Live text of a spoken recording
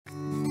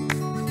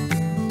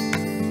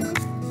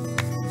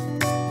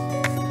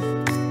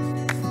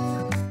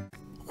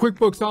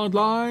QuickBooks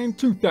Online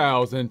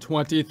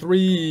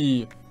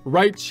 2023.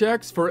 Write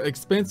checks for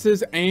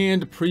expenses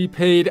and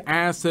prepaid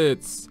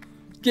assets.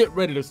 Get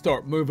ready to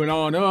start moving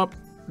on up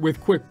with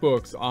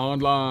QuickBooks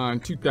Online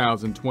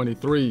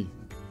 2023.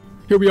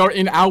 Here we are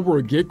in our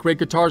Get Great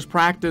Guitars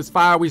practice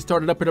file. We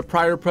started up in a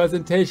prior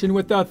presentation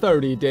with a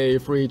 30-day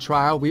free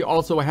trial. We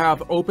also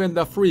have opened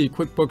the free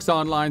QuickBooks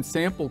Online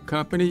sample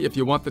company. If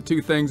you want the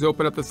two things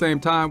open at the same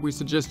time, we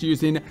suggest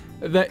using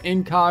the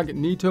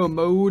incognito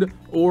mode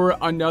or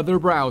another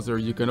browser.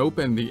 You can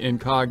open the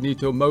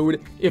incognito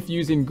mode if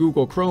using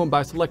Google Chrome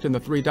by selecting the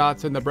three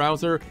dots in the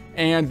browser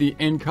and the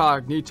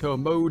incognito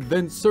mode,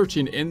 then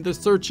searching in the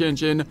search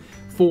engine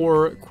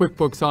for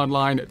QuickBooks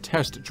Online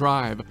Test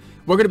Drive.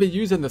 We're going to be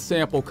using the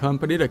sample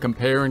company to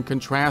compare and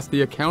contrast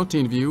the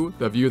accounting view,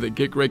 the view that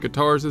Get Great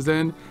Guitars is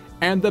in,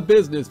 and the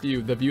business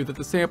view, the view that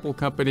the sample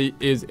company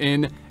is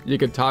in. You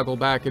can toggle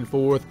back and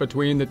forth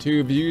between the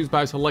two views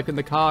by selecting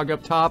the cog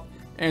up top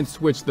and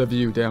switch the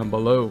view down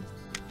below.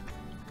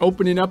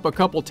 Opening up a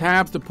couple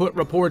tabs to put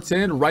reports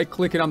in,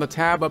 right-clicking on the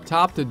tab up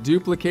top to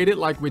duplicate it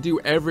like we do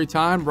every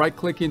time,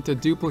 right-clicking to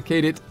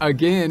duplicate it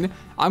again.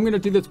 I'm going to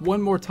do this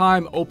one more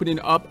time, opening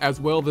up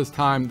as well this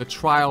time the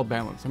trial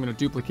balance. I'm going to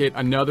duplicate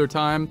another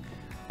time,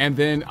 and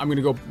then I'm going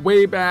to go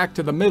way back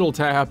to the middle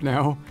tab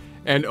now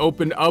and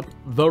open up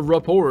the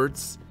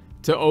reports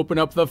to open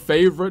up the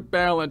favorite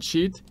balance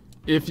sheet.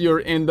 If you're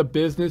in the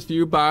business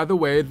view, by the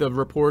way, the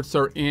reports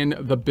are in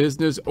the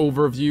business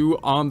overview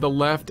on the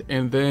left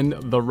and then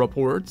the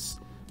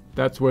reports.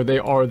 That's where they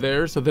are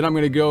there. So then I'm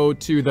going to go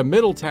to the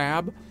middle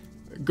tab,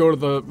 go to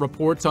the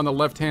reports on the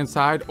left-hand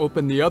side,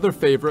 open the other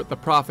favorite, the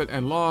profit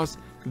and loss.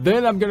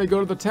 Then I'm going to go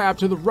to the tab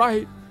to the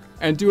right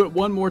and do it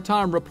one more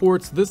time,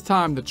 reports, this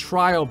time the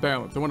trial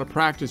balance. I want to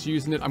practice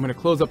using it. I'm going to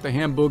close up the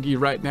hand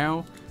boogie right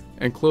now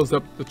and close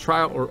up the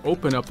trial or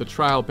open up the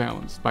trial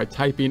balance by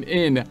typing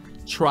in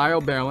trial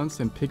balance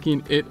and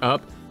picking it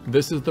up.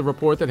 This is the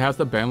report that has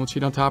the balance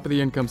sheet on top of the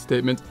income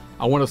statement.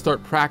 I want to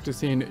start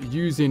practicing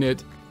using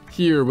it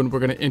here when we're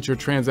going to enter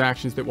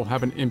transactions that will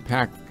have an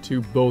impact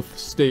to both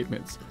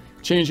statements.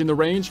 Changing the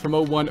range from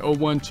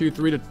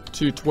 010123 to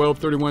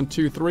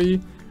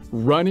 123123,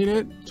 running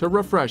it to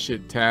refresh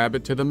it, tab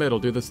it to the middle,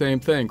 do the same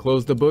thing,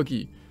 close the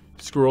boogie,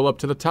 scroll up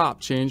to the top,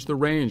 change the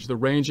range. The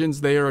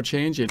ranges they are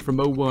changing from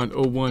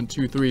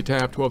 010123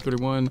 tab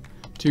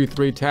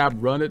 123123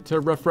 tab, run it to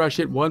refresh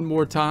it one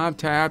more time,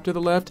 tab to the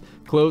left,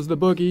 close the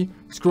boogie,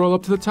 scroll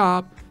up to the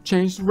top,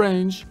 change the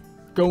range,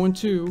 going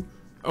to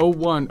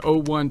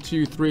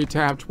 010123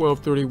 tab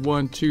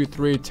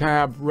 123123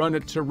 tab, run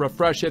it to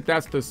refresh it.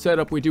 That's the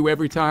setup we do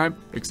every time,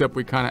 except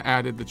we kind of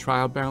added the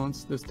trial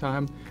balance this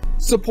time.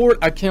 Support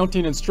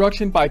accounting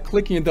instruction by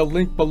clicking the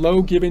link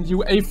below, giving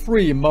you a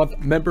free month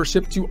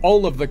membership to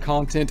all of the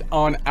content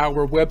on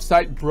our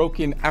website,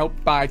 broken out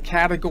by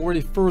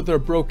category, further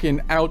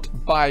broken out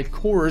by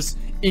course.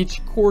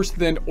 Each course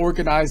then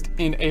organized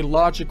in a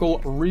logical,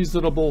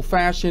 reasonable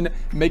fashion,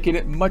 making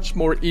it much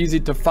more easy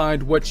to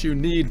find what you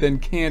need than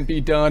can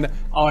be done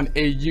on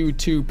a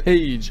YouTube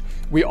page.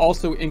 We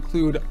also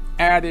include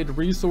added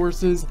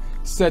resources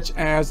such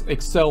as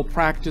Excel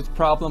practice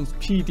problems,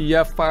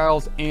 PDF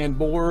files, and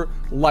more,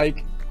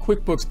 like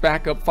QuickBooks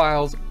backup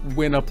files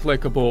when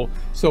applicable.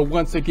 So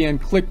once again,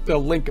 click the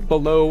link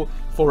below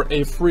for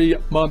a free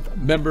month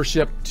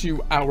membership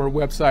to our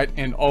website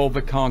and all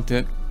the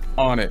content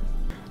on it.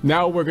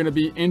 Now we're going to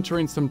be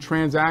entering some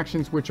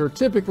transactions which are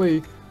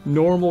typically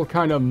normal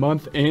kind of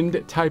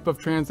month-end type of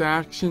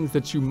transactions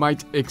that you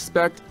might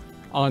expect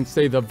on,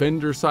 say, the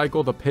vendor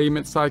cycle, the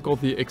payment cycle,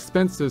 the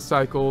expenses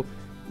cycle,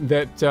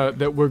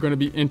 that we're going to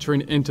be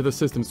entering into the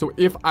system. So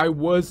if I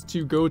was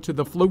to go to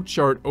the flow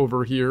chart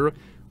over here,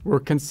 we're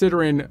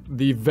considering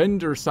the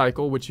vendor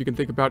cycle, which you can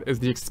think about as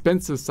the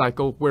expenses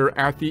cycle, where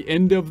at the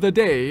end of the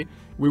day,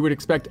 we would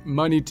expect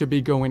money to be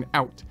going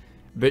out.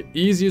 The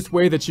easiest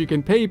way that you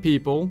can pay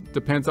people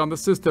depends on the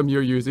system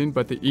you're using,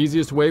 but the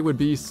easiest way would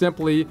be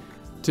simply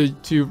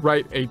to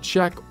write a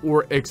check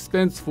or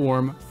expense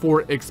form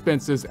for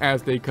expenses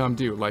as they come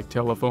due, like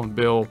telephone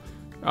bill,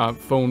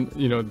 phone,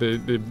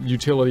 the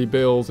utility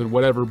bills and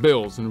whatever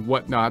bills and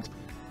whatnot,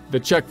 the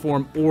check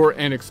form or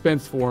an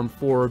expense form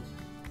for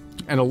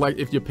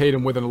if you paid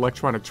them with an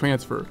electronic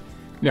transfer.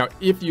 Now,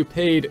 if you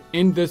paid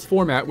in this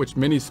format, which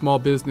many small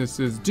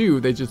businesses do,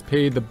 they just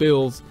pay the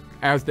bills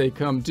as they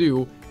come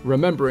due,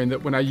 remembering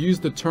that when I use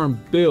the term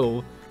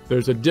bill,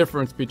 there's a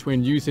difference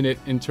between using it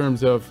in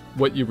terms of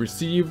what you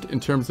received in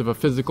terms of a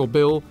physical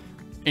bill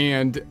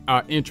and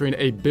entering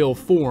a bill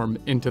form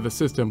into the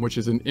system, which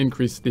is an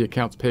increase to the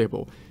accounts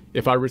payable.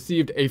 If I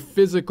received a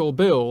physical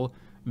bill,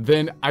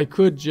 then I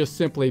could just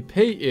simply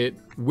pay it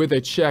with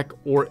a check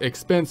or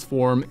expense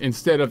form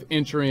instead of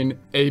entering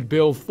a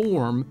bill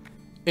form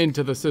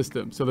into the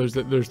system. So there's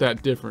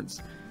that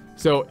difference.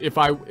 So if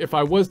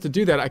I was to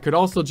do that, I could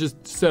also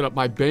just set up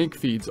my bank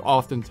feeds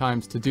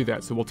oftentimes to do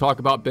that. So we'll talk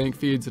about bank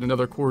feeds in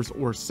another course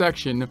or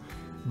section.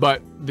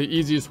 But the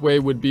easiest way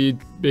would be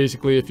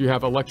basically, if you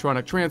have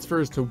electronic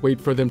transfers, to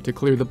wait for them to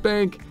clear the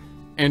bank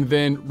and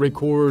then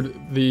record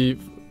the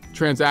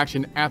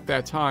transaction at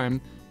that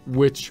time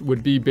which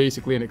would be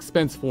basically an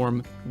expense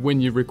form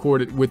when you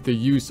record it with the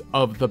use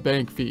of the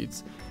bank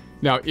feeds.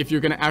 Now, if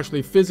you're going to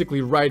actually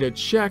physically write a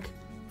check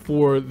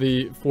for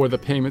the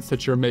payments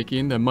that you're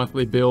making, the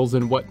monthly bills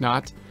and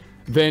whatnot,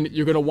 then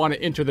you're going to want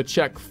to enter the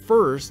check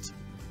first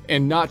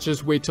and not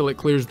just wait till it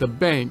clears the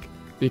bank,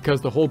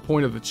 because the whole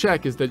point of the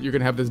check is that you're going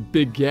to have this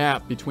big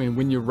gap between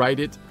when you write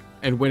it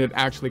and when it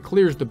actually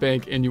clears the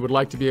bank, and you would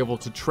like to be able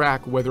to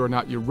track whether or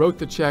not you wrote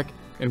the check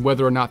and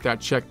whether or not that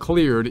check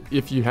cleared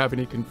if you have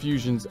any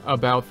confusions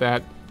about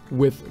that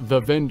with the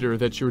vendor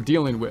that you're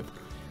dealing with.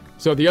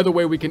 So the other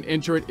way we can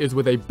enter it is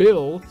with a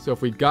bill. So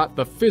if we got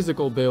the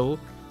physical bill,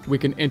 we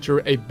can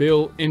enter a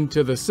bill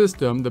into the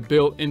system. The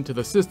bill into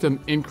the system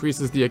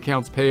increases the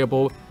accounts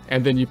payable,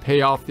 and then you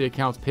pay off the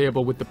accounts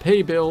payable with the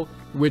pay bill,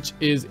 which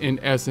is in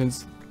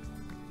essence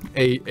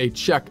a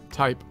check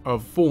type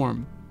of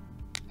form.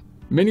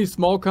 Many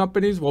small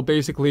companies will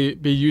basically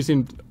be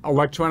using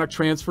electronic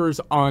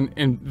transfers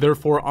and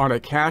therefore on a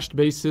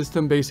cash-based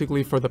system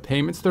basically for the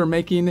payments they're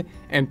making,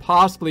 and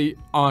possibly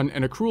on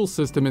an accrual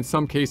system in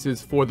some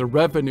cases for the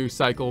revenue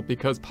cycle,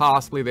 because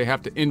possibly they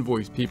have to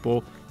invoice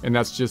people, and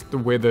that's just the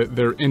way that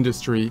their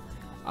industry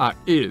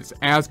is.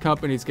 As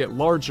companies get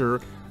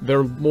larger,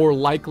 they're more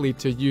likely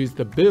to use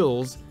the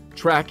bills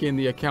tracking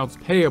the accounts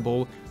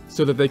payable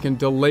so that they can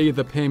delay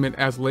the payment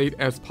as late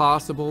as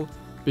possible,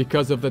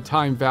 because of the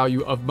time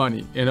value of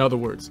money. In other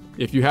words,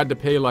 if you had to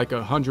pay like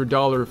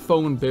 $100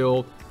 phone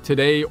bill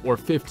today or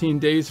 15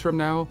 days from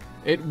now,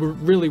 it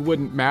really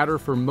wouldn't matter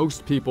for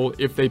most people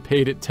if they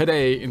paid it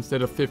today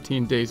instead of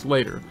 15 days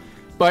later.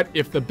 But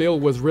if the bill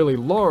was really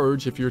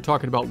large, if you're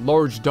talking about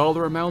large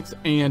dollar amounts,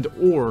 and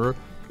or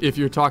if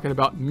you're talking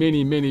about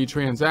many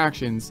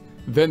transactions,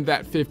 then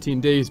that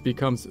 15 days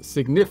becomes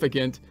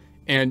significant,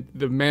 and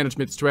the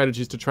management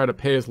strategies to try to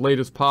pay as late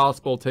as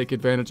possible, take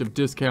advantage of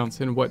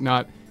discounts and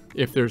whatnot,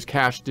 if there's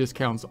cash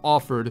discounts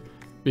offered,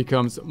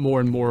 becomes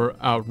more and more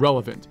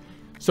relevant.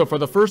 So for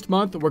the first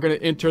month, we're going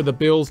to enter the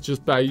bills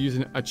just by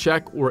using a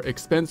check or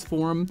expense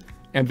form.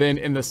 And then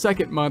in the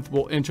second month,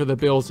 we'll enter the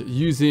bills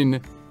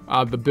using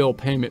the bill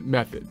payment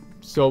method.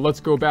 So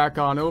let's go back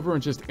on over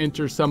and just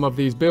enter some of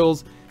these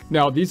bills.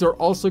 Now, these are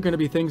also going to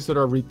be things that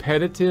are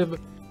repetitive.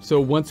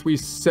 So once we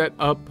set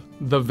up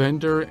the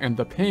vendor and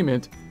the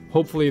payment,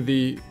 hopefully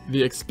the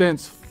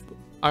expense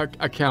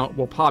account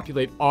will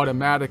populate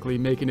automatically,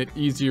 making it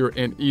easier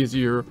and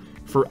easier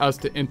for us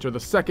to enter the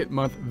second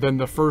month than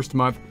the first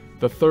month,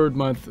 the third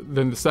month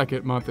than the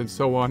second month, and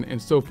so on and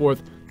so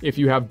forth. If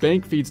you have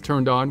bank feeds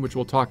turned on, which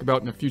we'll talk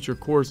about in a future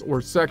course or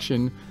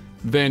section,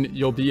 then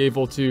you'll be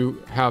able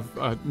to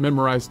have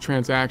memorized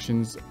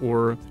transactions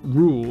or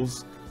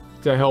rules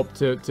to help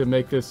to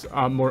make this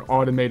a more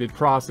automated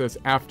process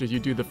after you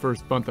do the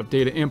first month of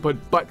data input.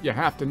 But you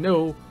have to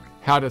know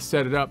how to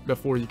set it up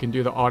before you can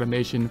do the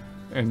automation,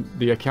 and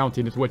the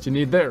accounting is what you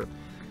need there.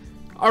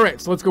 All right,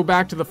 so let's go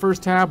back to the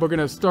first tab. We're going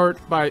to start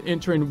by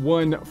entering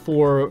one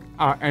for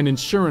an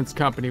insurance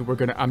company we're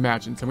going to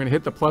imagine. So I'm going to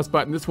hit the plus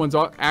button. This one's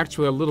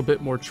actually a little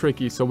bit more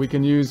tricky, so we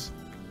can use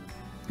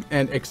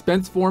an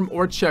expense form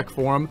or check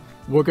form.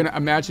 We're going to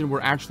imagine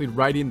we're actually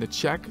writing the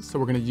check, so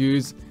we're going to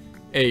use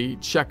a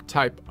check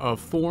type of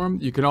form.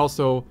 You can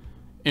also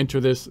enter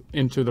this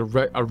into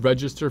a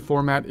register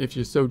format if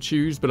you so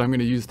choose, but I'm going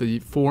to use the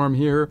form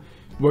here.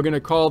 We're going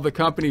to call the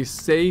company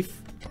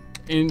Safe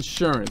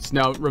Insurance.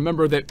 Now,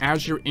 remember that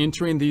as you're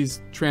entering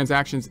these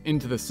transactions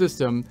into the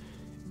system,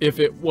 if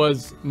it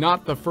was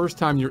not the first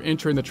time you're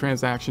entering the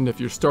transaction, if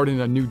you're starting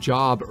a new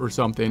job or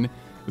something,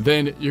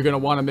 then you're going to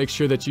want to make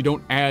sure that you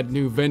don't add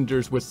new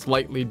vendors with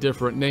slightly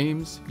different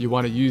names. You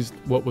want to use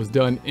what was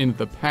done in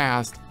the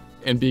past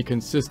and be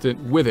consistent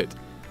with it.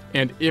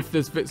 And if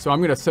this, so I'm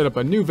going to set up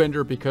a new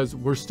vendor because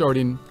we're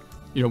starting,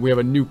 we have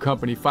a new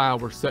company file.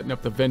 We're setting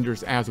up the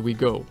vendors as we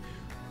go.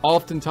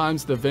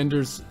 Oftentimes the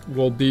vendors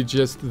will be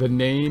just the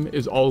name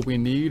is all we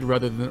need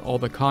rather than all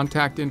the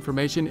contact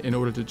information in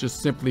order to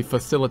just simply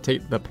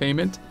facilitate the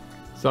payment.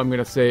 So I'm going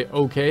to say,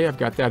 okay, I've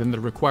got that in the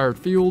required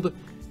field.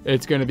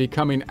 It's going to be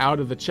coming out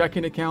of the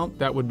checking account.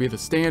 That would be the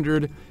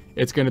standard.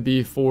 It's going to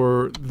be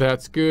for,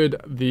 that's good.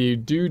 The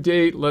due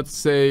date, let's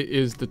say,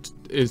 is the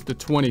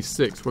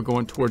 26th. We're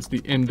going towards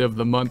the end of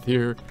the month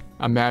here.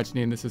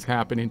 Imagining this is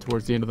happening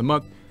towards the end of the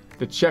month.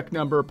 The check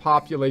number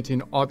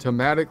populating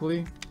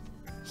automatically.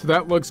 So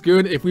that looks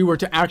good. If we were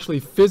to actually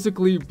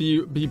physically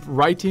be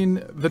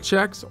writing the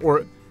checks,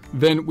 or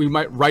then we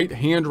might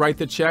hand write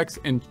the checks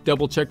and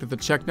double check that the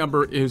check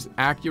number is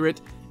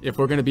accurate. If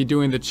we're going to be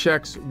doing the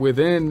checks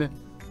within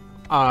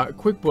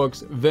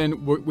QuickBooks,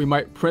 then we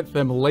might print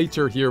them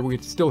later here.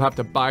 We'd still have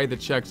to buy the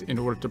checks in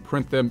order to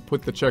print them,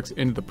 put the checks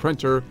into the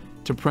printer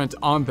to print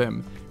on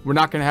them. We're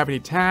not going to have any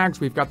tags.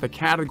 We've got the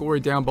category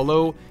down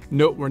below.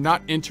 Note, we're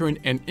not entering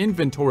an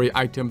inventory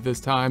item this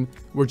time.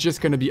 We're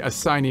just going to be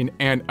assigning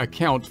an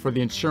account for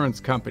the insurance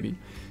company.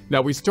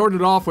 Now, we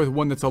started off with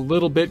one that's a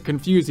little bit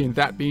confusing,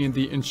 that being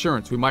the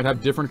insurance. We might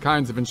have different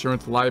kinds of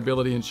insurance,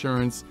 liability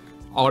insurance,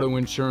 auto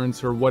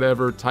insurance, or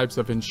whatever types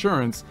of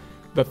insurance.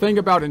 The thing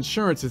about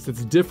insurance is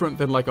it's different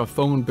than like a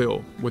phone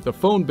bill. With a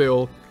phone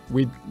bill,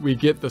 We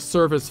get the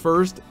service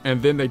first,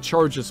 and then they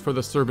charge us for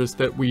the service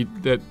that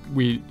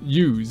we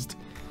used.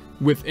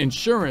 With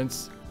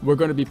insurance, we're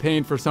going to be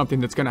paying for something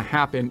that's going to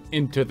happen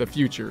into the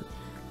future.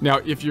 Now,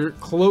 if you're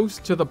close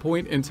to the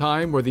point in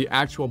time where the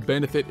actual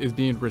benefit is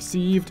being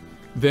received,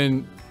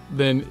 then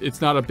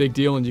it's not a big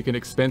deal and you can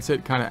expense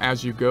it kind of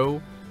as you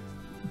go.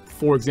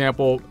 For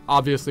example,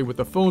 obviously with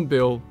the phone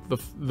bill,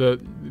 the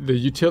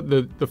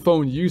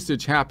phone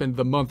usage happened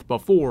the month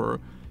before,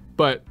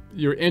 but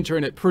you're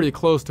entering it pretty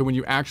close to when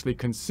you actually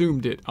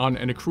consumed it. On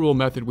an accrual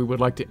method, we would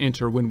like to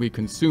enter when we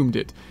consumed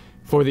it.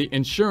 For the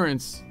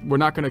insurance, we're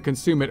not going to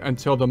consume it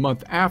until the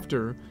month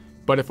after,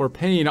 but if we're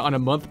paying on a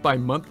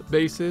month-by-month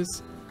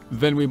basis,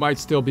 then we might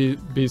still be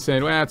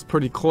saying, well, it's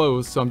pretty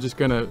close, so I'm just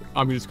gonna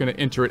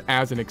enter it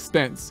as an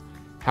expense.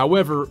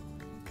 However,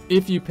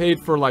 if you paid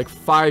for like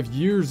 5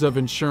 years of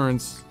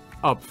insurance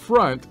up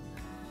front,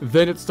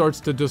 then it starts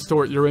to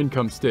distort your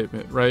income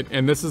statement, right?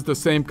 And this is the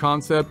same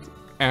concept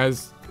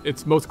as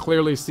it's most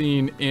clearly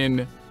seen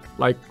in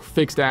like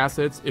fixed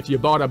assets. If you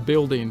bought a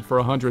building for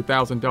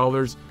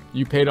 $100,000,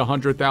 you paid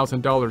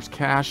 $100,000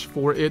 cash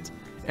for it,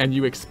 and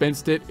you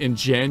expensed it in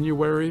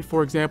January,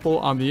 for example,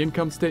 on the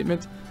income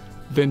statement,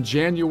 then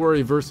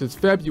January versus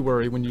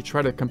February, when you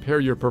try to compare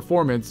your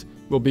performance,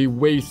 will be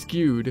way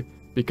skewed,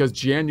 because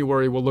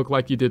January will look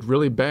like you did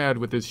really bad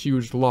with this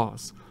huge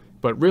loss.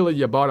 But really,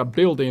 you bought a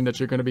building that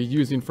you're going to be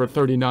using for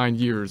 39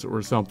 years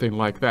or something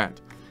like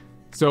that.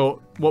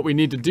 So what we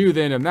need to do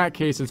then in that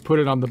case is put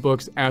it on the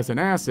books as an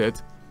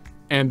asset,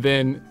 and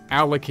then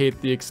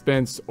allocate the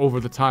expense over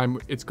the time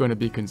it's going to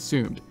be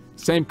consumed.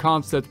 Same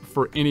concept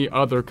for any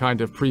other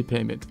kind of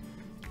prepayment.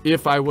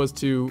 If I was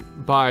to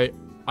buy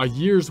a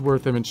year's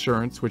worth of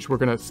insurance, which we're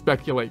going to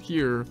speculate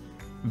here,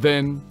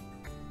 then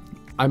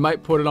I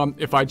might put it on,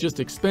 if I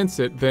just expense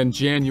it, then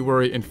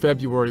January and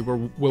February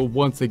will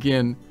once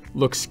again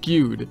look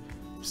skewed.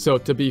 So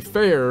to be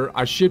fair,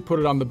 I should put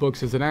it on the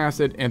books as an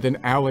asset and then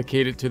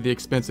allocate it to the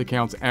expense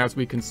accounts as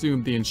we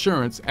consume the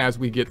insurance, as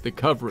we get the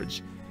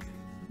coverage.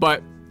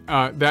 But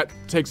that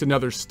takes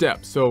another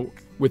step. So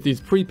with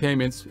these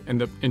prepayments, and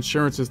the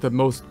insurance is the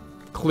most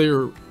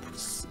clear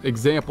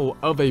example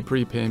of a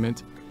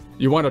prepayment,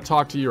 you want to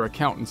talk to your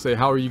accountant and say,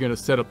 how are you going to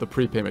set up the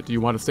prepayment? Do you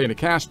want to stay in a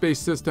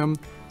cash-based system,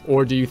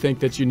 or do you think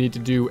that you need to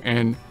do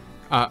an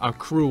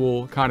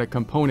accrual kind of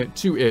component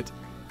to it?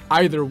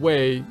 Either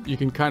way, you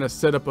can kind of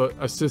set up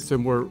a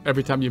system where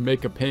every time you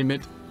make a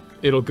payment,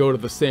 it'll go to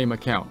the same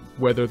account,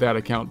 whether that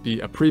account be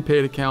a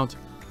prepaid account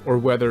or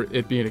whether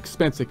it be an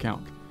expense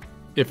account.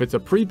 If it's a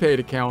prepaid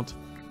account,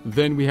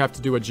 then we have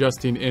to do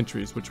adjusting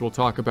entries, which we'll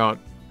talk about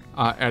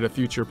at a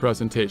future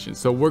presentation.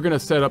 So we're going to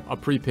set up a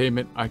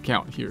prepayment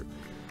account here.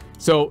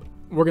 So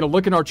we're going to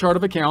look at our chart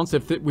of accounts.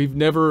 If we've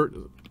never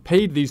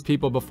paid these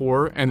people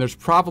before, and there's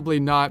probably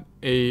not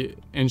a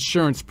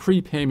insurance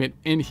prepayment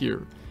in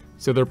here.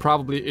 So there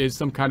probably is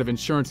some kind of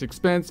insurance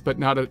expense, but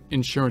not an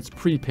insurance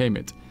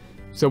prepayment.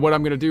 So what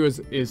I'm going to do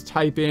is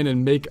type in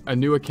and make a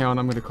new account.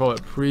 I'm going to call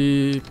it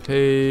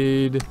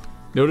prepaid.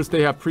 Notice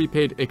they have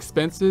prepaid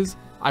expenses.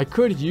 I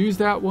could use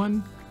that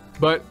one,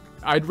 but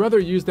I'd rather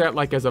use that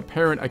like as a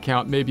parent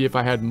account, maybe if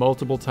I had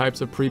multiple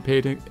types of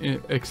prepaid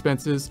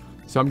expenses.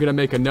 So I'm going to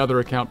make another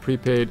account,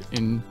 prepaid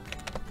in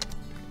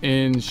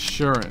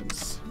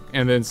insurance,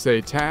 and then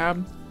say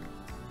tab.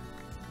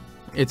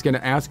 It's going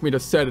to ask me to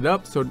set it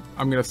up. So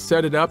I'm going to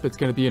set it up. It's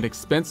going to be an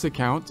expense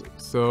account.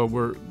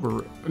 So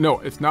no,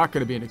 it's not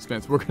going to be an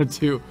expense. We're going to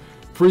do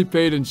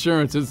prepaid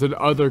insurance as an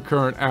other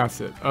current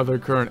asset. Other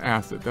current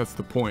asset. That's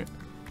the point.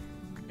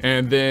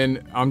 And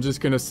then I'm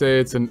just going to say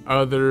it's an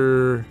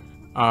other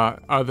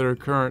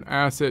current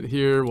asset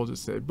here. We'll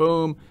just say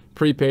boom,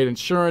 prepaid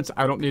insurance.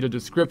 I don't need a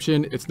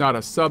description. It's not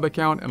a sub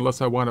account unless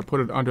I want to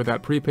put it under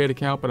that prepaid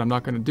account, but I'm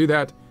not going to do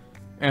that.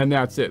 And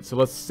that's it. So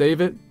let's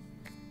save it.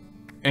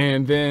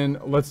 And then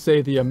let's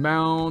say the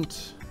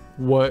amount,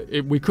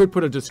 we could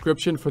put a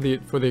description for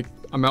the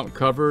amount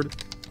covered.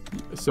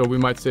 So we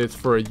might say it's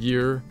for a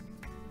year.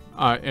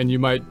 And you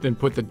might then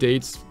put the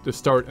dates, the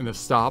start and the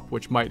stop,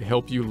 which might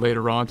help you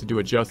later on to do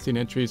adjusting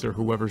entries, or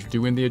whoever's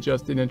doing the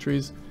adjusting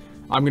entries.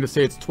 I'm going to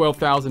say it's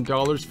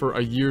 $12,000 for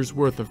a year's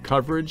worth of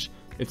coverage.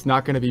 It's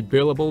not going to be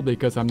billable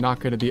because I'm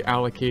not going to be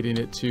allocating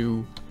it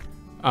to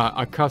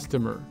a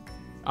customer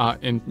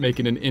and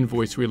making an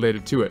invoice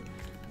related to it.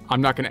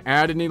 I'm not going to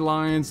add any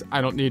lines.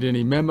 I don't need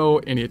any memo,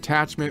 any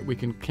attachment. We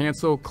can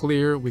cancel,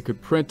 clear. We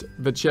could print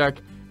the check.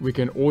 We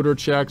can order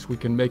checks. We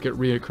can make it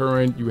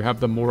reoccurring. You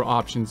have the more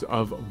options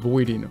of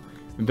voiding.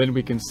 And then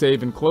we can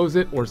save and close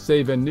it, or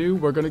save and new.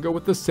 We're going to go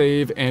with the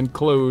save and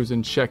close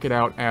and check it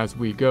out as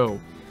we go.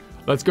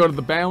 Let's go to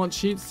the balance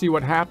sheet, see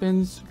what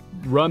happens.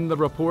 Run the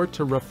report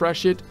to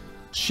refresh it.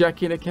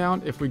 Checking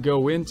account. If we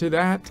go into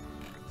that,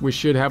 we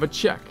should have a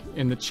check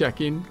in the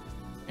checking.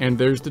 And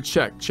there's the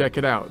check. Check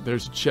it out.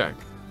 There's a check.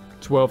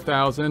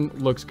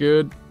 12,000 looks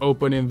good.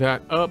 Opening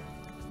that up.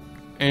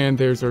 And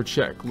there's our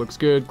check. Looks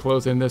good.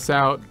 Closing this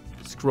out.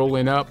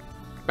 Scrolling up.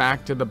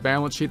 Back to the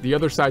balance sheet. The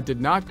other side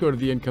did not go to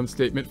the income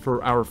statement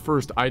for our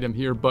first item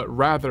here, but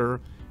rather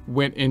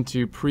went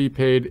into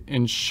prepaid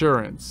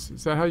insurance.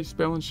 Is that how you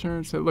spell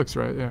insurance? It looks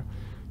right, yeah.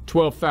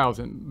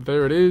 12,000,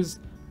 there it is.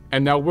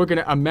 And now we're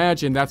gonna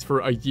imagine that's for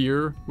a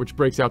year, which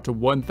breaks out to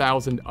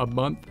 1,000 a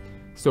month.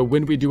 So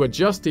when we do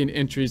adjusting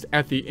entries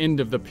at the end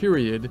of the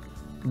period,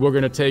 we're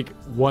gonna take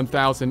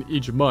 1,000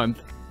 each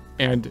month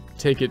and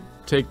take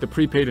the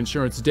prepaid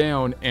insurance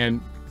down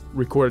and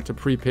record it to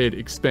prepaid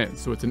expense.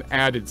 So it's an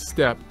added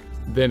step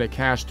than a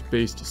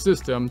cash-based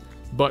system,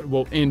 but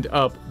we'll end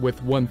up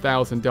with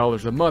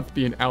 $1,000 a month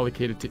being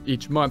allocated to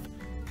each month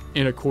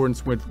in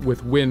accordance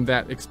with when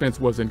that expense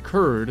was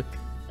incurred,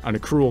 an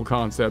accrual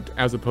concept,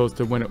 as opposed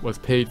to when it was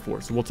paid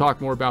for. So we'll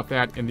talk more about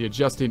that in the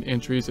adjusting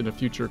entries in a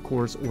future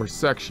course or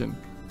section.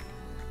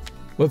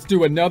 Let's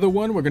do another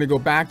one. We're going to go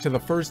back to the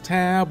first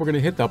tab. We're going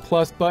to hit the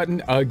plus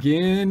button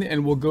again,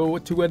 and we'll go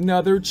to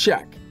another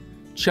check.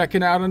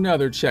 Checking out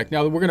another check.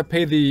 Now we're going to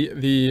pay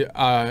the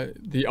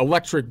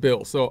electric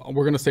bill. So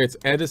we're going to say it's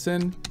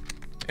Edison.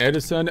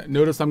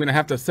 Notice I'm going to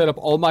have to set up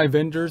all my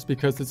vendors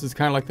because this is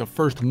kind of like the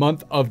first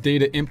month of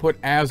data input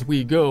as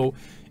we go.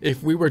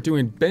 If we were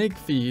doing bank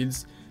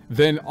feeds,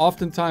 then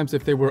oftentimes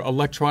if they were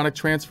electronic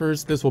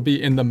transfers, this will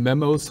be in the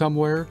memo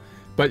somewhere,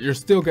 but you're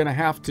still going to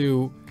have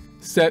to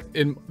set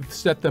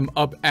them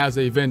up as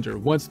a vendor.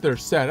 Once they're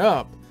set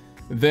up,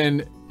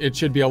 then it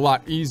should be a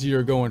lot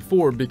easier going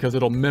forward because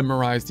it'll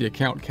memorize the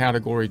account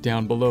category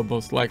down below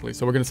most likely.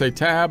 So we're going to say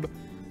tab,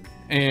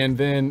 and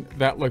then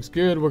that looks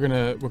good. We're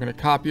gonna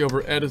copy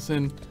over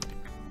Edison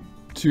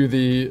to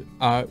the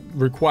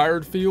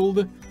required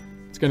field.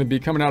 It's going to be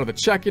coming out of the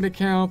checking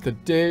account. The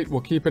date,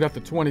 we'll keep it at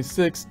the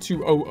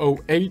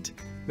 26/2008.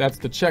 That's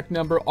the check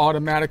number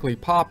automatically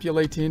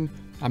populating.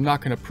 I'm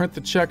not going to print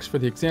the checks for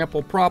the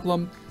example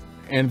problem.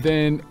 And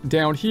then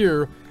down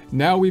here,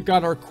 now we've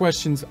got our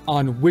questions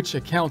on which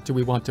account do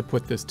we want to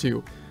put this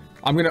to.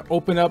 I'm going to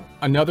open up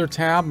another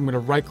tab. I'm going to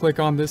right click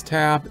on this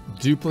tab,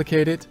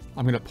 duplicate it.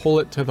 I'm going to pull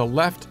it to the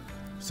left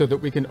so that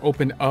we can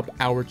open up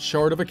our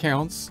chart of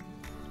accounts,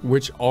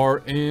 which are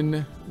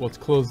in, let's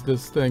close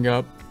this thing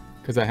up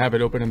because I have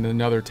it open in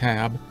another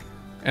tab.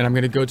 And I'm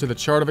going to go to the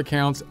chart of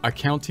accounts,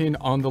 accounting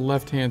on the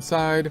left-hand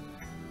side,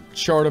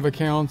 chart of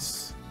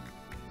accounts,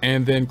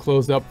 and then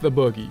close up the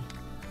boogie.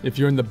 If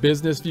you're in the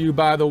business view,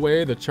 by the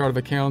way, the chart of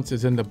accounts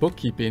is in the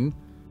bookkeeping,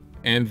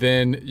 and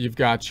then you've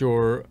got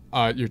your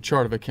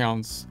chart of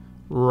accounts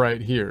right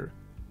here.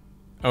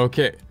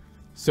 Okay,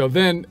 so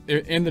then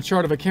in the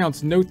chart of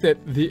accounts, note that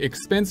the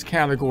expense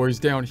categories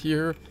down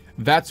here,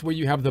 that's where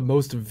you have the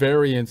most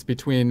variance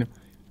between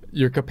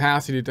your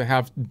capacity to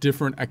have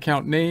different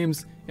account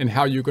names and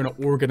how you're going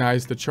to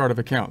organize the chart of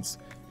accounts.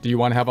 Do you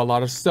want to have a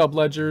lot of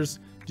subledgers?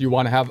 Do you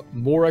want to have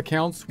more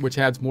accounts, which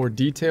adds more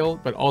detail,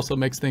 but also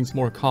makes things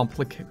more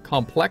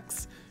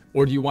complex?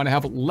 Or do you want to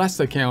have less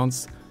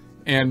accounts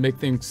and make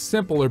things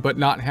simpler, but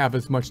not have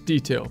as much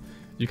detail?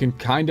 You can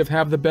kind of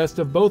have the best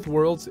of both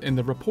worlds in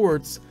the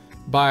reports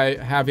by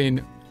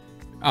having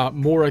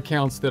more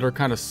accounts that are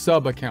kind of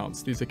sub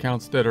accounts, these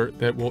accounts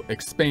that will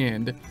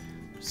expand.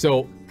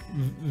 So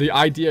the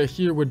idea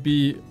here would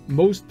be,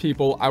 most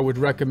people, I would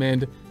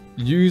recommend,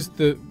 use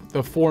the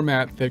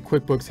format that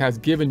QuickBooks has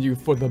given you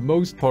for the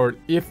most part.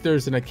 If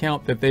there's an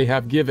account that they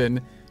have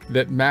given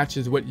that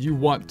matches what you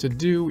want to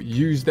do,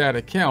 use that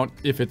account.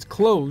 If it's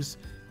close,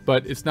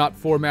 but it's not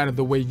formatted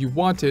the way you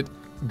want it,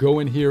 go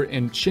in here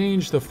and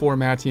change the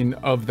formatting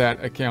of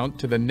that account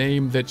to the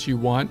name that you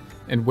want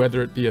and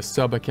whether it be a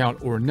sub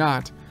account or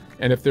not.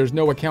 And if there's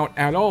no account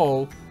at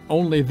all,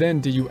 only then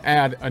do you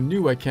add a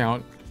new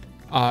account.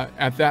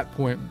 At that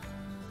point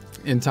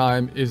in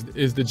time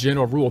is the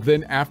general rule.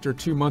 Then after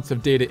 2 months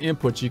of data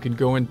input, you can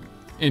go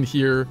in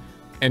here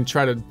and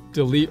try to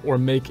delete or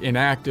make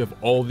inactive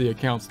all the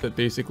accounts that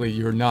basically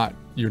you're not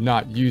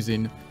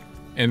using,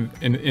 and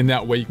in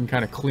that way you can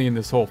kind of clean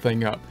this whole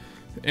thing up.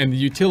 And the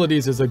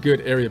utilities is a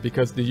good area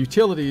because the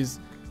utilities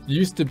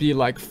used to be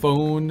like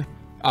phone,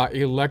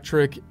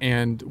 electric,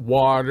 and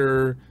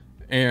water,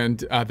 and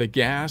the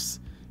gas.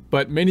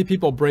 But many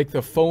people break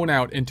the phone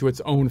out into its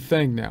own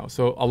thing now.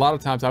 So a lot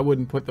of times I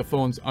wouldn't put the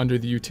phones under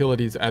the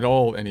utilities at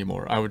all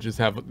anymore. I would just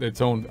have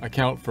its own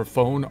account for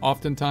phone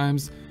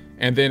oftentimes.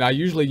 And then I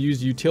usually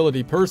use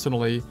utility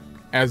personally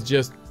as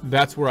just,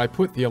 that's where I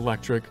put the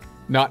electric,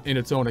 not in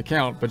its own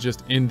account, but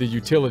just in the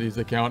utilities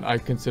account. I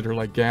consider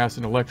like gas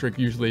and electric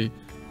usually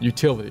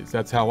utilities.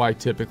 That's how I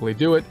typically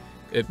do it.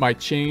 It might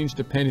change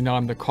depending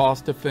on the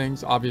cost of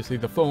things. Obviously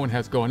the phone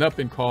has gone up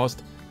in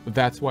cost.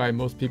 That's why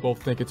most people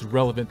think it's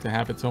relevant to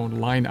have its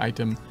own line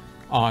item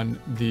on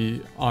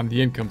the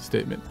income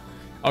statement.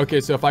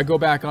 Okay, so if I go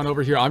back on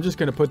over here, I'm just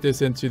going to put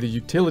this into the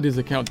utilities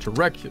account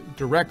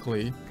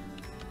directly,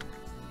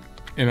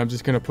 and I'm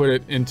just going to put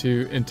it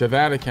into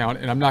that account,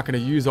 and I'm not going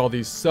to use all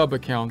these sub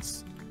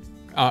accounts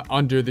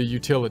under the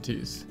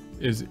utilities.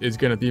 Is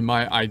going to be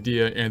my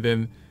idea. And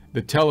then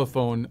the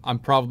telephone, I'm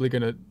probably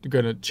going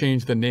to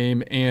change the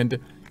name and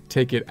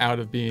take it out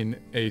of being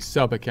a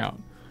sub account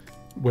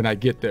when I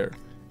get there.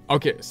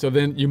 Okay, so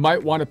then you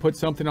might want to put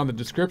something on the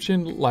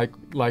description like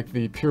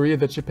the period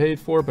that you paid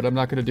for, but I'm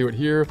not going to do it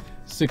here.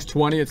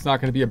 620, it's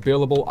not going to be a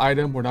billable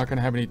item. We're not going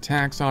to have any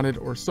tax on it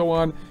or so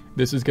on.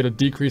 This is going to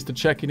decrease the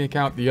checking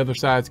account. The other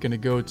side's going to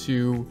go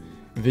to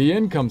the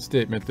income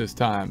statement this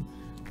time.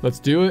 Let's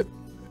do it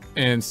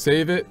and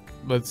save it.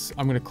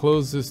 I'm going to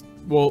close this.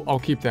 Well, I'll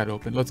keep that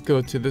open. Let's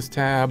go to this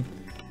tab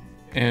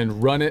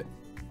and run it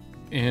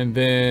and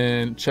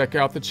then check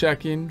out the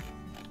checking.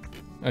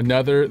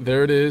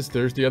 There it is.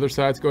 There's the other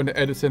side. It's going to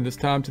Edison, this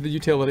time to the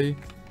utility.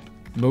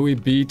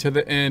 MUI B to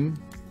the N.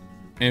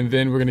 And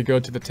then we're going to go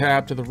to the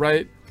tab to the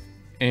right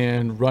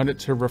and run it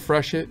to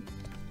refresh it.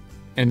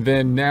 And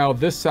then now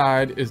this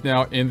side is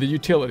now in the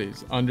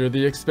utilities under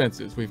the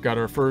expenses. We've got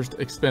our first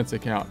expense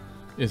account.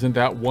 Isn't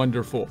that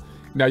wonderful?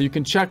 Now you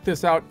can check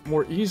this out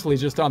more easily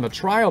just on the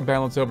trial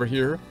balance over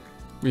here.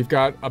 We've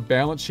got a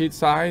balance sheet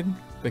side,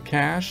 the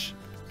cash,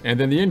 and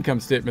then the income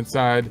statement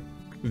side,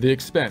 the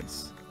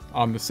expense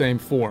on the same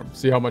form.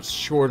 See how much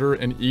shorter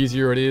and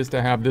easier it is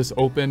to have this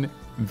open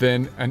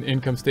than an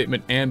income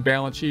statement and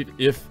balance sheet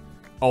if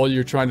all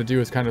you're trying to do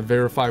is kind of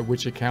verify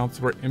which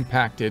accounts were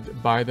impacted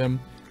by them.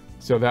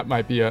 So that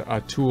might be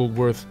a tool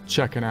worth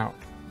checking out.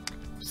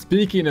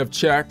 Speaking of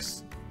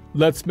checks,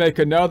 let's make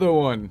another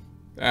one.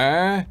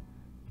 Let's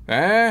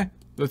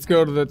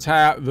go to the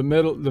tab, the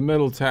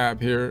middle tab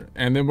here,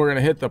 and then we're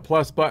gonna hit the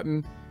plus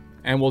button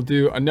and we'll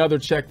do another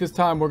check. This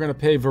time we're gonna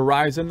pay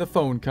Verizon, the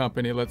phone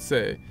company, let's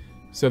say.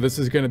 So this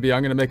is going to be,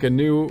 I'm going to make a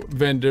new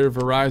vendor,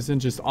 Verizon,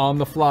 just on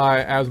the fly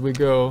as we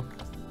go.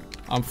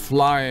 I'm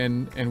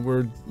flying and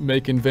we're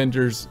making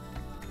vendors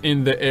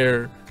in the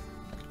air,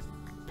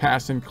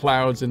 passing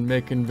clouds and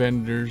making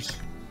vendors.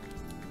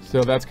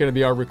 So that's going to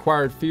be our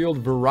required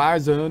field,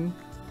 Verizon.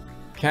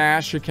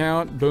 Cash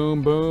account,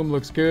 boom, boom,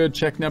 looks good.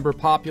 Check number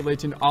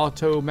populating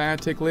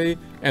automatically.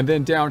 And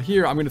then down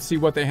here, I'm going to see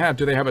what they have.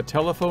 Do they have a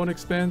telephone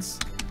expense?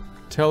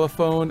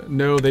 Telephone?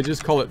 No, they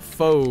just call it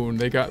phone.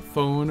 They got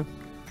phone.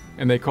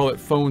 And they call it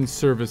phone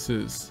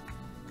services.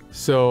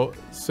 So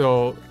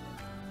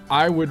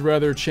I would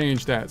rather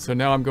change that. So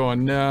now I'm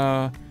going,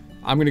 nah,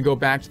 I'm going to go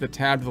back to the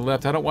tab to the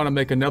left. I don't want to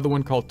make another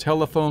one called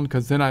telephone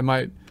because then I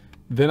might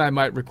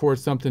record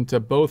something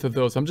to both of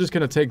those. I'm just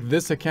going to take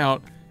this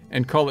account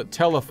and call it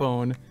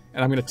telephone,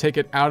 and I'm going to take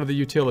it out of the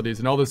utilities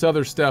and all this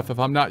other stuff. If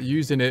I'm not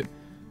using it,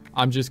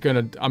 I'm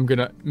going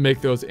to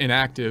make those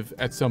inactive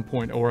at some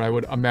point, or I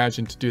would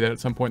imagine to do that at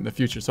some point in the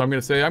future. So I'm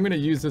going to say I'm going to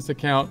use this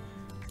account,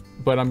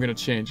 but I'm going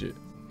to change it.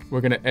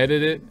 We're going to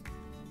edit it,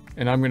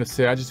 and I'm going to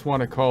say I just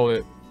want to call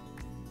it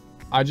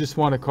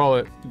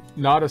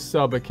not a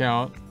sub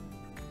account,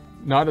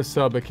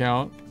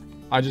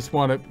 I just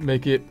want to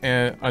make it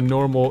a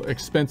normal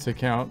expense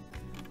account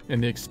in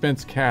the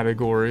expense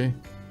category.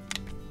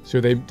 So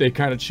they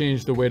kind of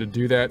changed the way to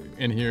do that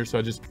in here. So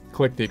I just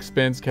click the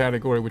expense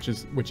category, which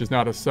is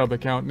not a sub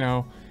account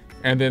now,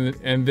 and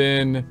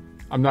then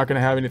I'm not going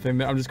to have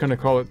anything. I'm just going to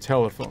call it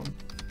telephone.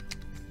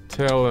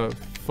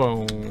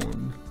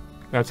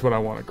 That's what I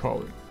want to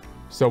call it.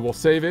 So we'll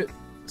save it.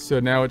 So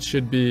now it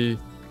should be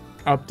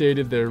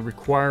updated. They're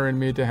requiring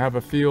me to have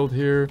a field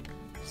here.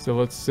 So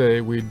let's say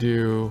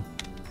we'll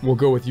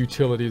go with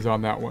utilities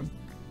on that one.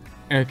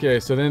 Okay,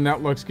 so then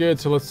that looks good.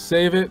 So let's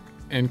save it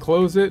and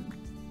close it.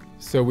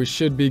 So we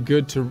should be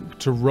good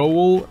to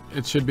roll.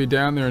 It should be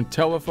down there in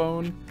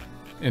telephone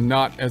and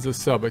not as a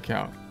sub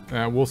account.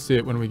 We'll see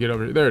it when we get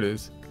over here. There it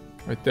is,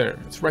 right there.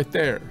 It's right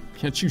there.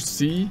 Can't you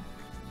see?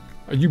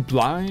 Are you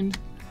blind?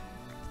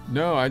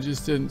 No, I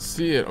just didn't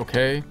see it,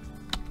 okay?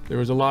 There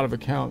was a lot of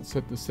accounts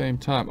at the same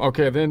time.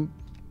 Okay, then,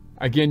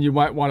 again, you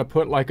might want to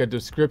put like a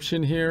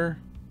description here,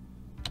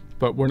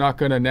 but we're not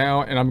going to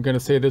now, and I'm going to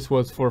say this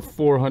was for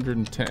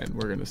 410.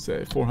 We're going to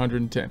say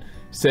 410.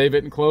 Save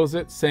it and close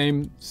it.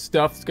 Same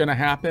stuff's going to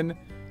happen.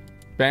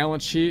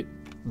 Balance sheet,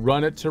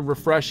 run it to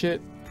refresh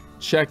it.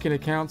 Checking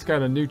account's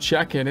got a new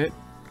check in it.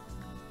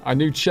 A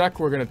new check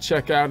we're going to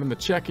check out in the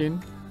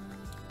checking.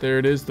 There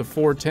it is, the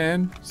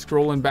 410,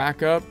 scrolling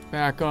back up,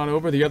 back on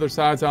over. The other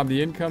side's on the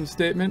income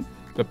statement,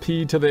 the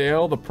P to the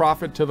L, the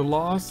profit to the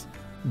loss.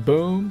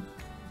 Boom,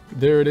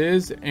 there it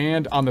is.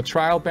 And on the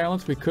trial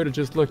balance, we could have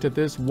just looked at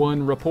this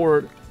one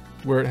report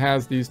where it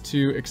has these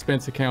two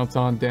expense accounts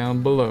on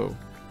down below.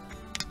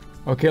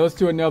 Okay, let's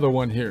do another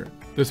one here.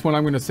 This one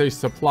I'm going to say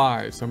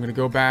supplies. So I'm going to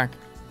go back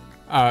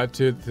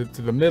to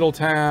the middle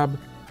tab,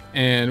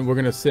 and we're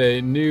going to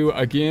say new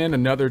again,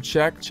 another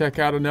check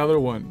out another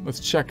one. Let's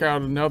check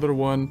out another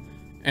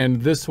one.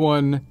 And this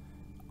one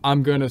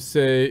I'm going to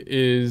say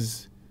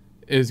is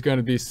going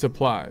to be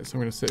supplies.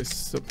 I'm going to say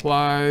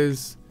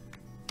supplies,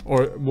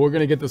 or we're going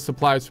to get the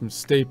supplies from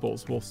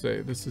Staples. We'll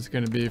say this is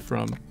going to be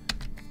from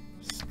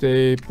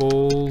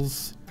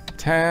Staples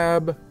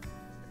tab.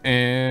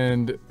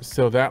 And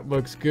so that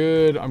looks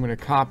good. I'm going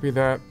to copy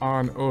that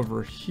on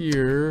over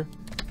here.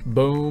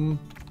 Boom.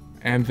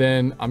 And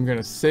then I'm going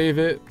to save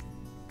it.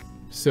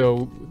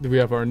 So we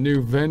have our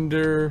new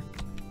vendor,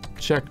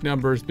 check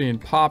numbers being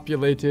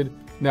populated.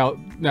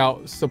 Now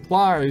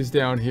supplies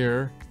down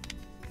here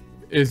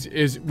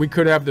is we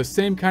could have the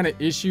same kind of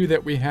issue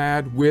that we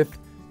had with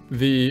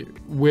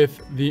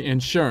with the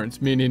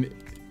insurance, meaning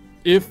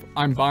if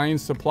I'm buying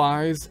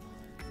supplies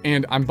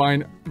and I'm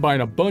buying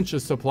a bunch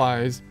of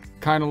supplies,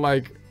 kind of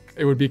like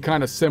it would be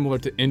kind of similar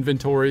to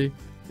inventory.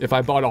 If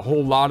I bought a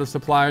whole lot of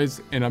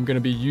supplies and I'm going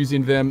to be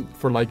using them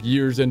for like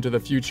years into the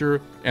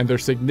future and they're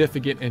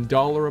significant in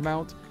dollar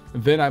amount,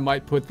 then I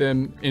might put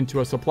them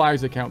into a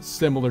supplies account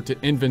similar to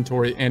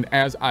inventory. And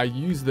as I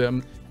use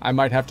them, I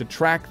might have to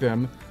track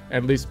them,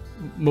 at least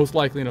most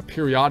likely in a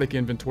periodic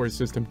inventory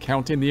system,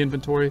 counting the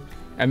inventory.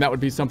 And that would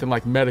be something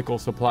like medical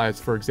supplies,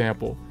 for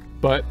example.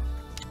 But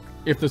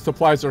if the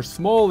supplies are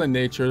small in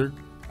nature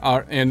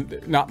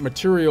and not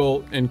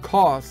material in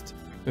cost,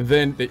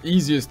 then the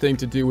easiest thing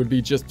to do would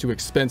be just to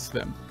expense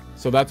them.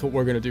 So that's what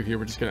we're going to do here.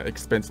 We're just going to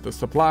expense the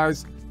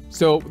supplies.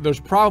 So there's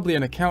probably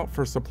an account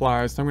for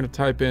supplies. So I'm going to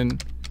type in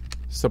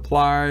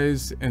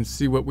supplies and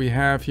see what we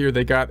have here.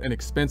 They got an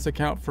expense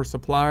account for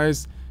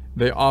supplies.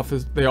 They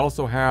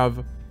also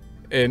have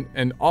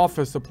an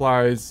office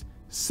supplies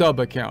sub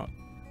account.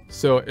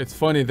 So it's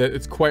funny that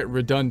it's quite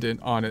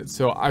redundant on it.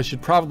 So I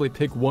should probably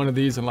pick one of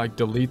these and like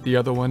delete the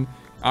other one.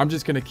 I'm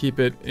just going to keep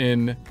it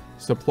in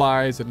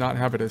supplies and not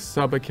have it as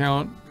sub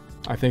account.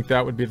 I think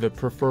that would be the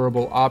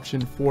preferable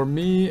option for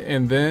me.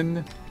 And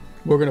then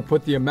we're going to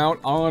put the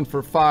amount on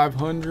for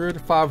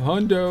 500.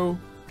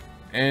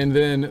 And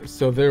then,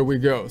 so there we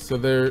go. So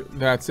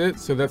that's it.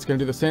 So that's going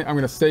to do the same. I'm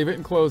going to save it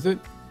and close it.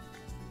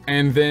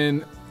 And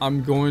then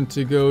I'm going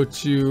to go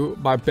to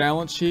my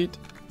balance sheet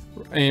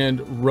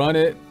and run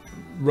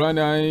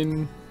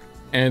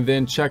and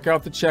then check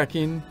out the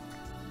checking.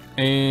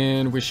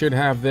 And we should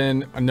have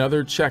then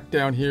another check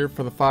down here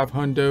for the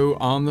 500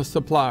 on the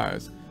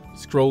supplies.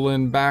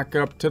 Scrolling back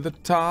up to the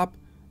top,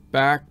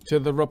 back to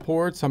the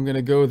reports. I'm going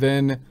to go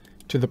then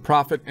to the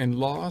profit and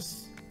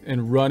loss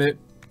and run it.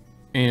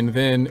 And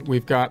then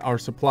we've got our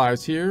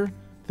supplies here.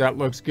 That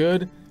looks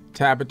good.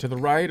 Tab it to the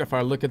right. If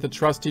I look at the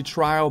trusty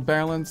trial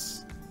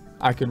balance,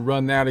 I can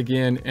run that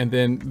again. And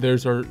then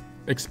there's our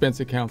expense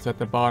accounts at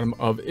the bottom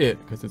of it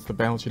because it's the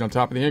balance sheet on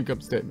top of the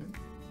income statement.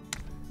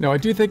 Now I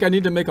do think I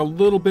need to make a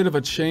little bit of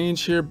a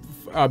change here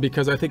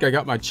because I think I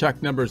got my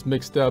check numbers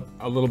mixed up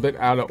a little bit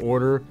out of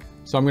order.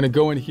 So I'm going to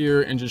go in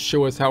here and just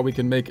show us how we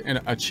can make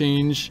a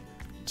change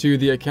to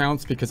the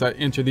accounts because I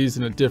enter these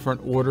in a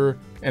different order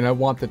and I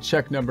want the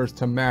check numbers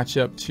to match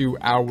up to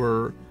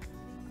our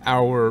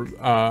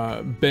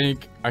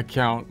bank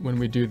account when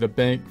we do the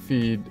bank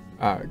feed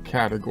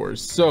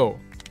categories. So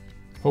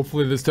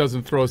hopefully this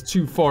doesn't throw us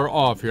too far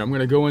off here. I'm going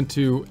to go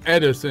into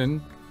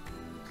Edison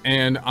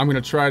and I'm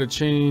going to try to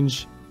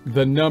change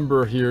the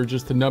number here,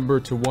 just the number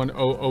to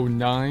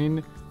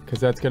 1009 because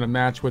that's going to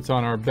match what's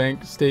on our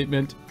bank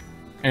statement.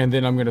 And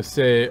then I'm going to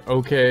say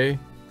okay.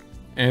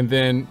 And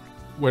then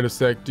wait a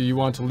sec, do you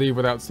want to leave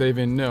without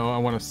saving? No, I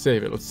want to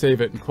save it. Let's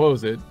save it and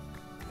close it.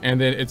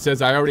 And then it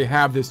says I already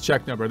have this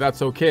check number.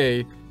 That's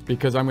okay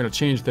because I'm going to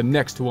change the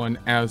next one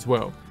as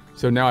well.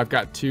 So now I've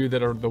got two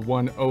that are the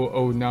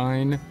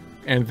 1009.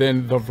 And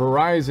then the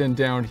Verizon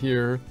down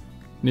here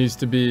needs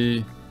to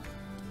be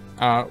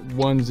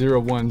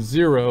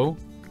 1010.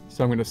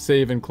 So I'm going to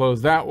save and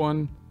close that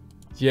one.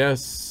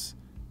 Yes.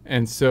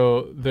 And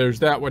so there's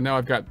that one. Now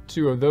I've got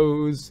two of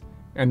those.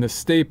 And the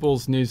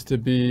Staples needs to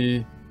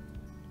be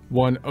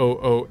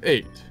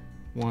 1008.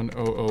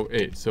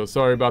 1008. So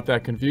sorry about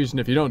that confusion.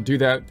 If you don't do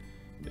that,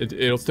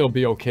 it'll still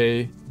be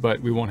okay.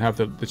 But we won't have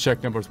the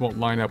check numbers won't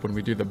line up when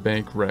we do the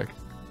bank rec.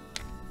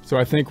 So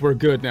I think we're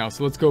good now.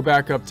 So let's go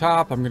back up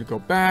top. I'm going to go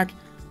back.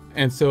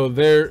 And so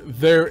there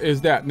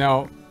is that.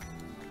 Now,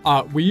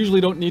 we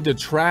usually don't need to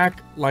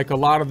track like a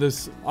lot of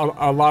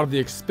the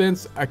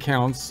expense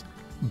accounts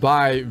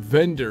by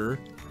vendor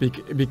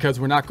because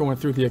we're not going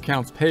through the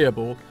accounts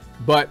payable.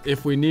 But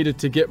if we needed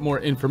to get more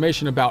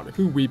information about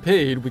who we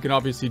paid, we can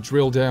obviously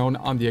drill down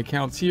on the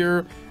accounts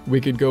here. We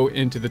could go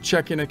into the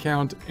checking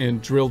account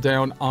and drill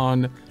down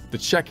on the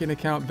checking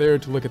account there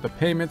to look at the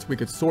payments. We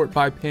could sort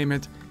by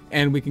payment.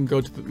 And we can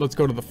go to let's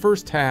go to the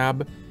first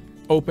tab,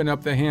 open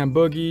up the ham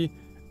boogie,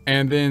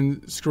 and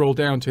then scroll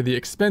down to the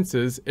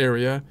expenses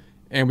area.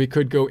 And we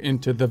could go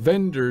into the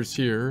vendors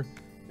here,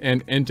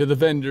 and into the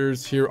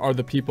vendors here are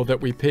the people that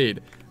we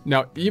paid.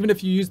 Now, even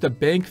if you use the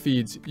bank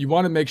feeds, you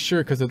want to make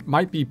sure because it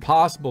might be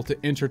possible to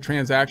enter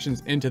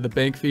transactions into the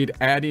bank feed,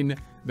 adding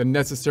the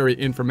necessary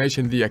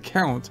information, the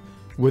account,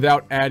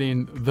 without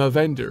adding the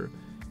vendor.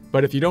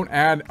 But if you don't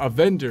add a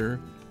vendor,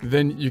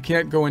 then you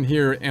can't go in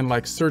here and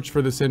like search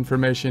for this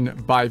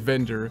information by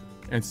vendor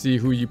and see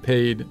who you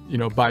paid,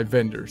 by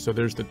vendor. So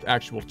there's the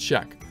actual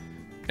check.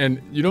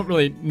 And you don't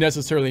really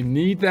necessarily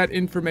need that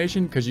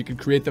information because you can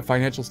create the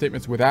financial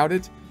statements without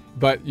it,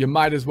 but you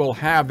might as well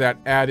have that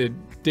added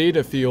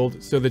data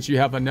field so that you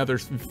have another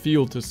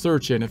field to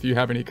search in if you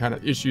have any kind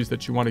of issues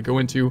that you want to go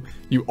into.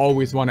 You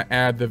always want to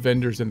add the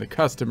vendors and the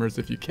customers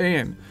if you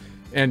can.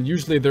 And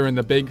usually they're in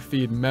the bank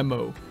feed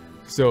memo.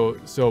 So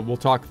we'll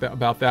talk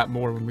about that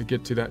more when we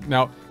get to that.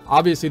 Now,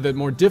 obviously, the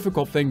more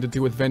difficult thing to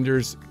do with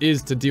vendors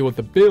is to deal with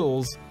the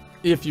bills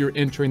if you're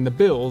entering the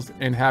bills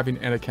and having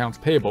an accounts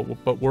payable.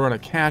 But we're on a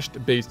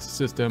cash-based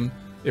system.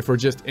 If we're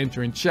just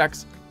entering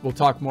checks, We'll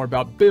talk more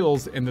about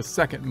bills in the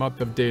second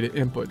month of data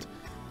input.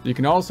 You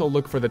can also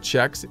look for the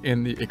checks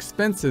in the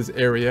expenses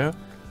area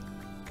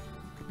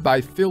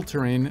by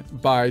filtering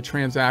by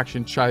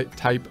transaction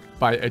type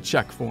by a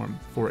check form,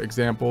 for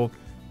example,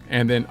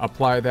 and then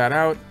apply that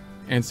out.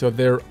 And so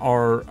there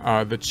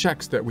are the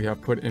checks that we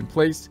have put in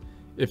place.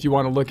 If you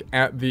want to look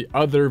at the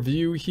other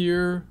view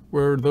here,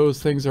 where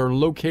those things are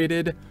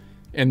located,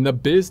 in the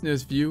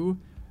business view,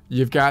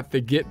 you've got the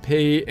get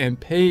pay and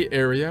pay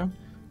area,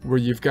 where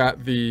you've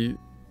got the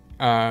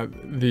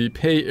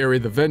pay area,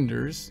 the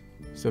vendors.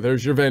 So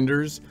there's your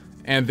vendors.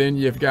 And then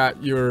you've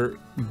got your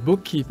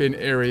bookkeeping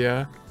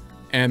area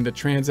and the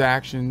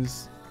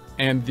transactions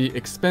and the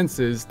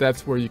expenses.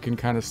 That's where you can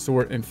kind of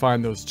sort and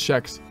find those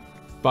checks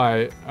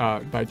by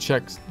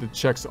the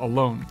checks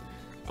alone.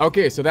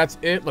 Okay, so that's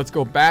it. Let's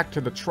go back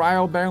to the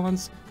trial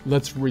balance.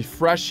 Let's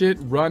refresh it,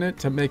 run it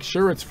to make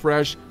sure it's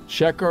fresh.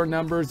 Check our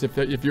numbers.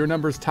 If your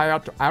numbers tie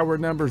out to our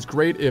numbers,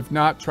 great. If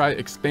not, try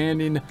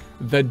expanding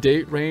the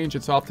date range.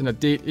 It's often a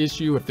date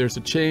issue. If there's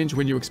a change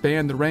when you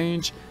expand the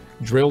range,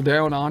 drill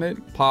down on it,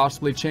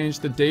 possibly change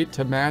the date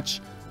to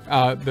match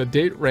the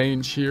date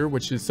range here,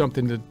 which is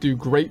something to do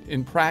great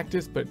in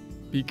practice, but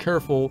be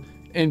careful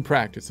in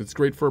practice. It's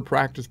great for a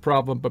practice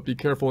problem, but be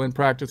careful in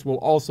practice. We'll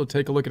also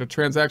take a look at a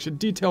transaction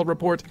detailed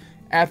report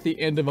at the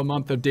end of a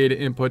month of data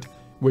input,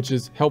 which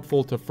is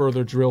helpful to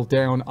further drill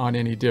down on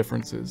any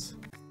differences.